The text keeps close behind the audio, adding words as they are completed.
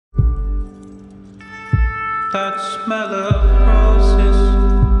That smell of roses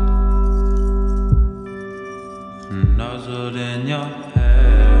nuzzled in your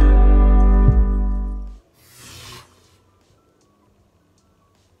hair.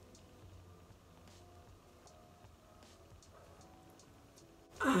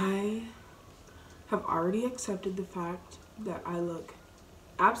 I have already accepted the fact that I look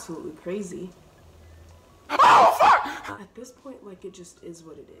absolutely crazy. Oh, fuck! At this point, like, it just is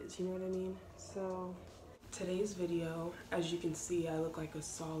what it is, you know what I mean? So, today's video, as you can see, I look like a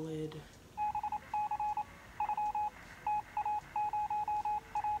solid...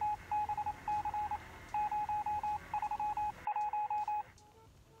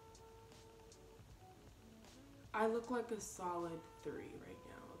 I look like a solid 3 right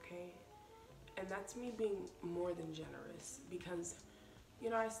now, okay? And that's me being more than generous because, you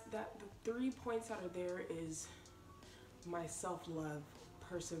know, the 3 points that are there is my self-love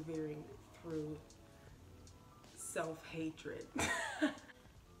persevering through self-hatred.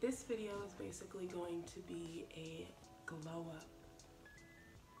 This video is basically going to be a glow up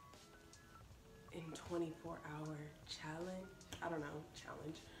in 24-hour challenge. I don't know,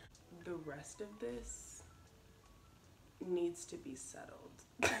 challenge. The rest of this needs to be settled.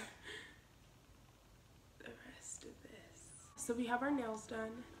 The rest of this. So we have our nails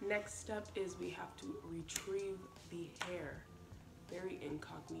done. Next step is we have to retrieve the hair. Very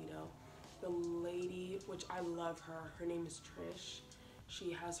incognito. The lady, which I love her name is Trish.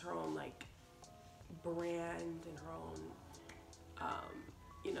 She has her own like brand and her own,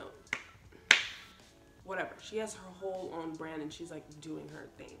 you know, whatever. She has her whole own brand and she's like doing her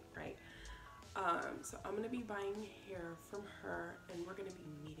thing, right? So I'm gonna be buying hair from her and we're gonna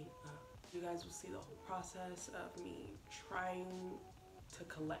be meeting up. You guys will see the whole process of me trying to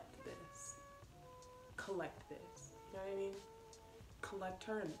collect this. Collect this, you know what I mean? Collect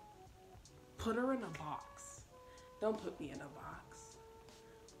her and put her in a box. Don't put me in a box.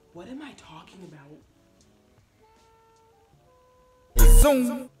 What am I talking about?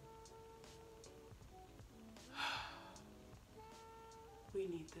 Zoom. We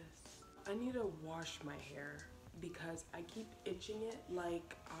need this. I need to wash my hair because I keep itching it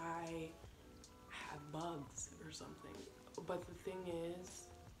like I have bugs or something. But the thing is,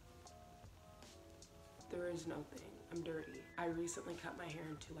 there is no thing. I'm dirty. I recently cut my hair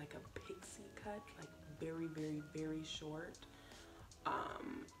into like a pixie cut, like very, very, very short.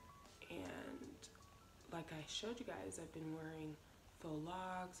 And like I showed you guys, I've been wearing faux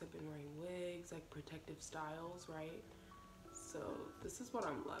locks, I've been wearing wigs, like protective styles, right? So this is what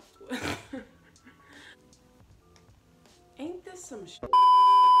I'm left with. Ain't this some shit?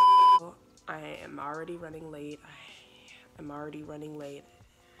 I am already running late. I'm already running late.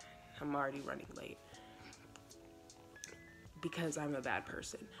 I'm already running late. Because I'm a bad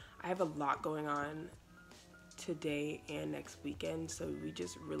person. I have a lot going on today and next weekend, so we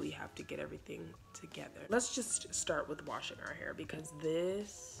just really have to get everything together. Let's just start with washing our hair because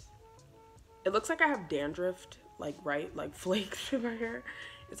this, it looks like I have dandruff, like, right? Like flakes in my hair.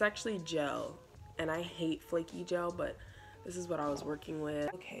 It's actually gel, and I hate flaky gel, but this is what I was working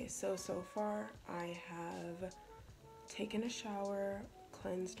with. Okay, so far I have taken a shower,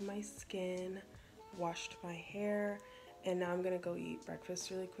 cleansed my skin, washed my hair, and now I'm gonna go eat breakfast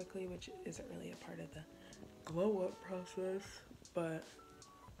really quickly, which isn't really a part of the glow up process, but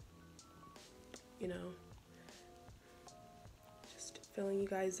you know, just filling you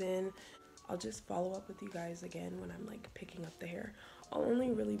guys in. I'll just follow up with you guys again when I'm like picking up the hair. I'll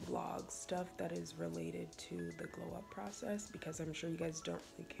only really vlog stuff that is related to the glow up process because I'm sure you guys don't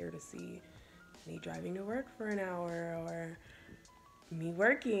really care to see me driving to work for an hour or me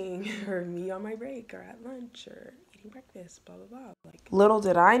working or me on my break or at lunch or eating breakfast, blah, blah, blah. Like, little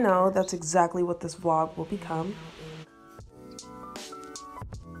did I know that's exactly what this vlog will become.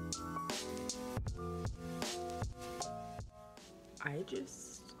 I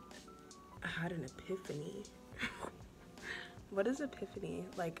just had an epiphany. What is epiphany?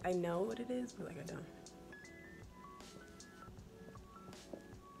 Like, I know what it is, but like I don't.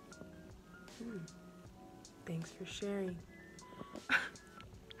 Thanks for sharing.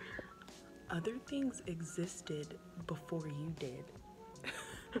 Other things existed before you did.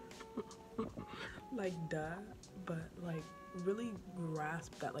 Like, duh, but like really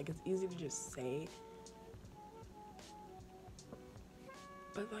grasp that. Like, it's easy to just say,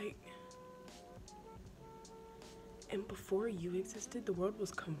 but like, and before you existed, the world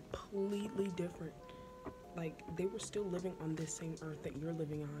was completely different. Like, they were still living on this same earth that you're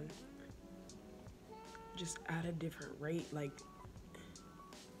living on, just at a different rate. Like,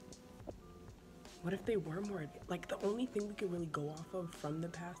 what if they were more, like, the only thing we could really go off of from the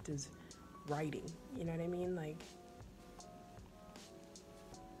past is writing. You know what I mean? Like,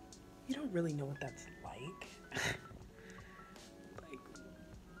 you don't really know what that's like.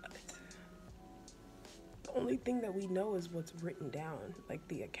 Like, the only thing that we know is what's written down, like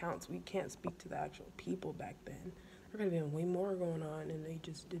the accounts. We can't speak to the actual people back then. There could have been way more going on, and they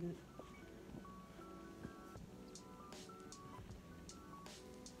just didn't.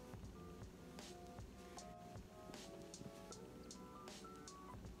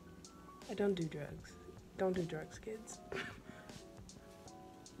 I don't do drugs. Don't do drugs, kids.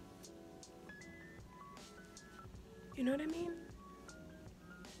 You know what I mean?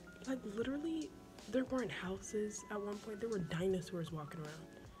 Like, literally, there weren't houses at one point. There were dinosaurs walking around.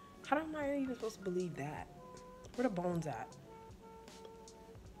 How am I even supposed to believe that? Where the bones at?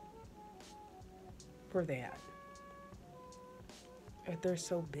 Where are they at? If they're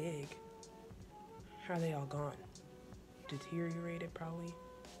so big, how are they all gone? Deteriorated, probably.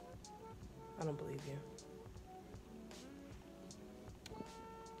 I don't believe you.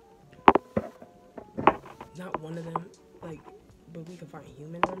 Not one of them, like, but we could find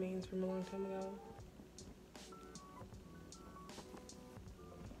human remains from a long time ago.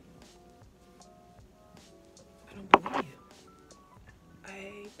 I don't believe you.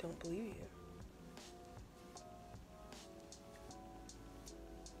 I don't believe you.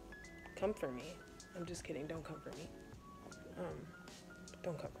 Comfort me. I'm just kidding. Don't comfort me.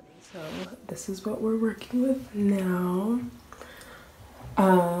 Don't comfort me. So this is what we're working with now.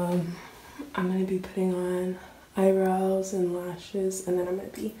 I'm gonna be putting on eyebrows and lashes, and then I'm gonna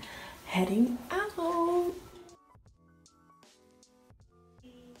be heading out.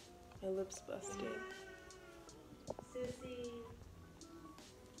 My lips busted. Sissy.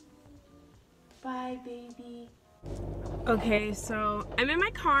 Bye, baby. Okay, so I'm in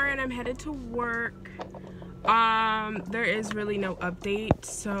my car and I'm headed to work. There is really no update,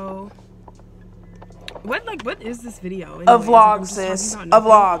 so what is this video? Anyways, a vlog, sis. A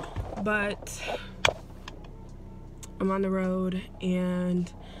vlog. But I'm on the road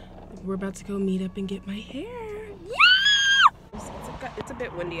and we're about to go meet up and get my hair. Yeah! It's a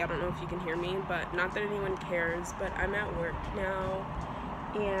bit windy. I don't know if you can hear me, but not that anyone cares, but I'm at work now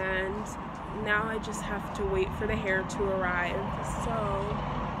and now I just have to wait for the hair to arrive. So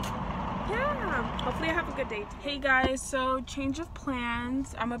yeah, hopefully I have a good day. Hey guys, so change of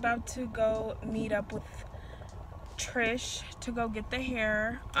plans. I'm about to go meet up with Trish to go get the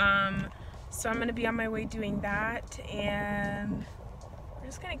hair. So I'm gonna be on my way doing that, and we're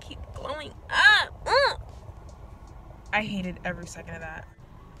just gonna keep glowing up. I hated every second of that.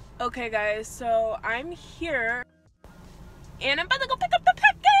 Okay guys, so I'm here and I'm about to go pick up the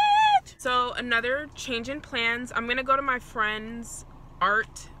package. So another change in plans. I'm gonna go to my friend's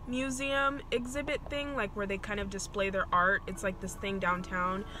art museum exhibit thing, like where they kind of display their art. It's like this thing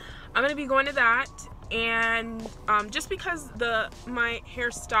downtown. I'm gonna be going to that, and just because my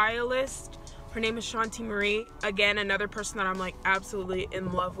hairstylist, her name is Shanti Marie, again another person that I'm like absolutely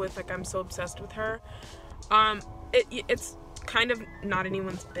in love with, like I'm so obsessed with her. It's kind of not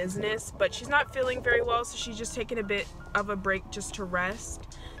anyone's business, but she's not feeling very well, so she's just taking a bit of a break just to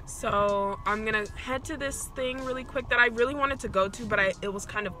rest. So I'm gonna head to this thing really quick that I really wanted to go to, but it was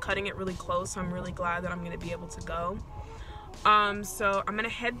kind of cutting it really close, so I'm really glad that I'm gonna be able to go. So I'm gonna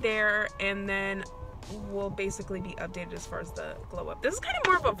head there, and then we'll basically be updated as far as the glow up. This is kind of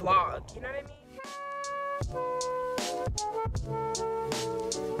more of a vlog, you know what I mean?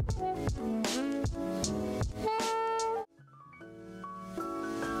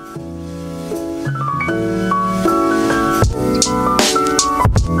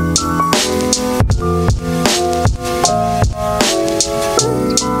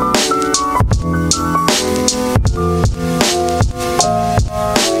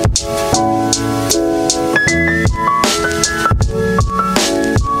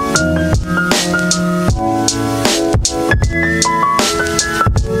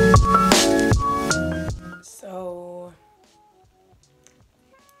 So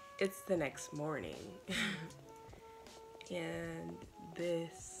it's the next morning and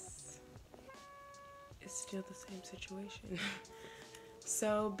this is still the same situation.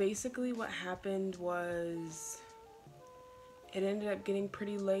 So basically what happened was it ended up getting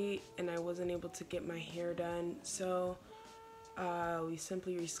pretty late and I wasn't able to get my hair done, so we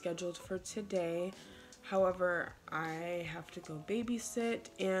simply rescheduled for today. However, I have to go babysit,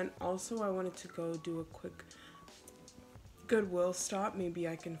 and also I wanted to go do a quick Goodwill stop. Maybe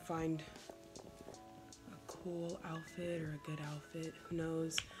I can find a cool outfit or a good outfit, who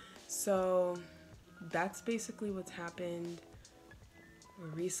knows. So that's basically what's happened. We're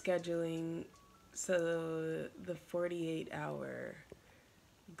rescheduling, so the 48-hour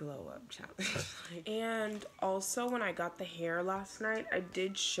glow up challenge. And also when I got the hair last night, I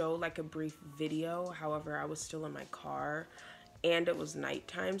did show like a brief video. However, I was still in my car and it was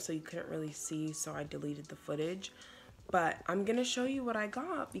nighttime, so you couldn't really see, so I deleted the footage. But I'm gonna show you what I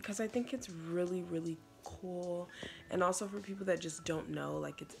got because I think it's really, really cool. And also for people that just don't know,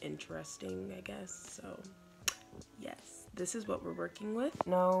 like it's interesting, I guess. So yes, this is what we're working with.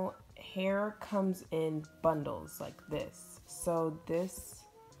 No, hair comes in bundles like this. So this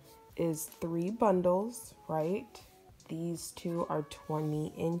is 3 bundles, right? These 2 are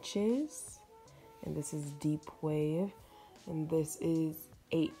 20 inches, and this is deep wave, and this is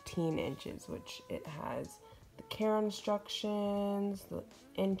 18 inches, which it has the care instructions, the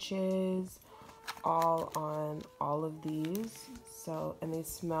inches, all on all of these. So, and they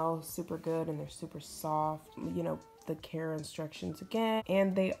smell super good and they're super soft, you know, the care instructions again.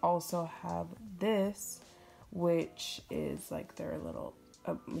 And they also have this, which is like their little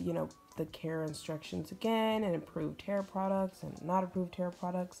you know, the care instructions again, and approved hair products and not approved hair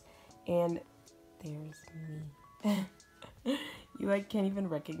products. And there's me. You like can't even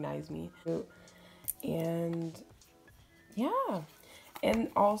recognize me. And yeah,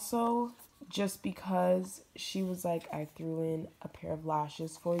 and also just because she was like, I threw in a pair of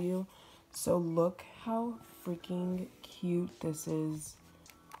lashes for you, so look how freaking cute this is.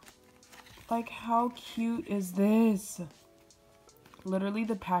 Like, how cute is this? Literally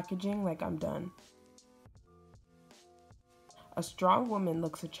the packaging, like, I'm done. A strong woman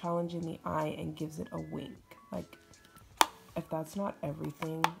looks a challenge in the eye and gives it a wink. Like, if that's not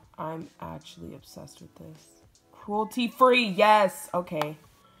everything, I'm actually obsessed with this. Cruelty free, yes. Okay,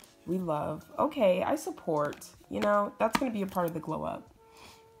 we love. Okay, I support. You know, that's gonna be a part of the glow up.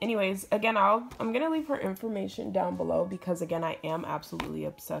 Anyways, again, I'm gonna leave her information down below because again, I am absolutely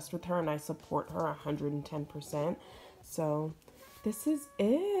obsessed with her and I support her 110%. So this is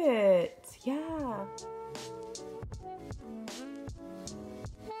it. Yeah.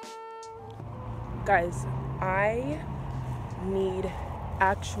 Guys, I need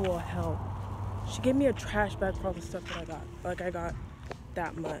actual help. She gave me a trash bag for all the stuff that I got. Like, I got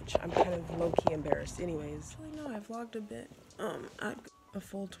that much. I'm kind of low-key embarrassed. Anyways, actually, no, I vlogged a bit. At a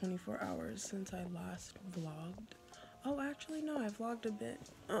full 24 hours since I last vlogged. Oh, actually, no, I vlogged a bit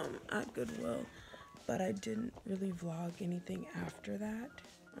at Goodwill, but I didn't really vlog anything after that.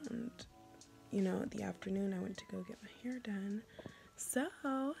 And, you know, the afternoon I went to go get my hair done. So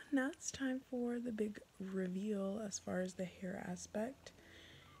now it's time for the big reveal as far as the hair aspect.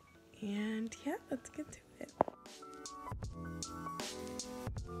 And yeah, let's get to it.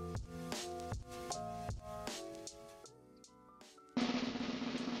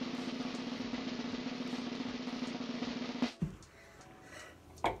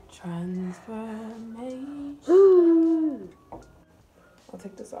 Transformation. I'll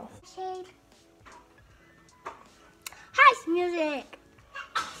take this off. House music.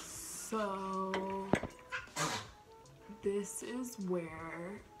 So this is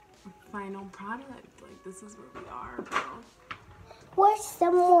where final product. Like, this is where we are, bro. Where's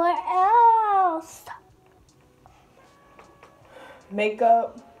somewhere else?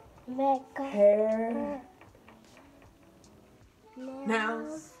 Makeup, Makeup. hair,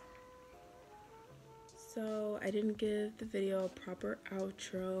 nails. So I didn't give the video a proper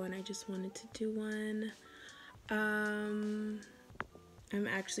outro and I just wanted to do one. I'm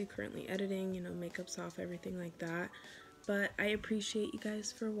actually currently editing, you know, makeup's off, everything like that. But I appreciate you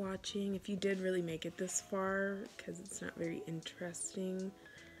guys for watching. If you did really make it this far, because it's not very interesting,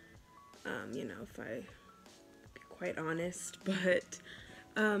 you know, if I be quite honest. But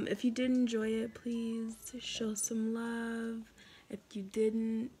if you did enjoy it, please show some love. If you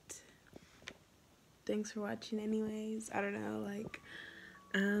didn't, thanks for watching anyways. I don't know, like,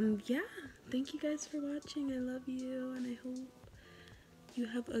 yeah, thank you guys for watching. I love you, and I hope you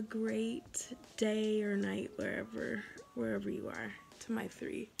have a great day or night wherever you are. To my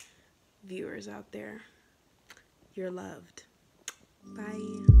 3 viewers out there, you're loved.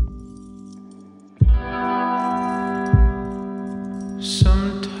 Bye.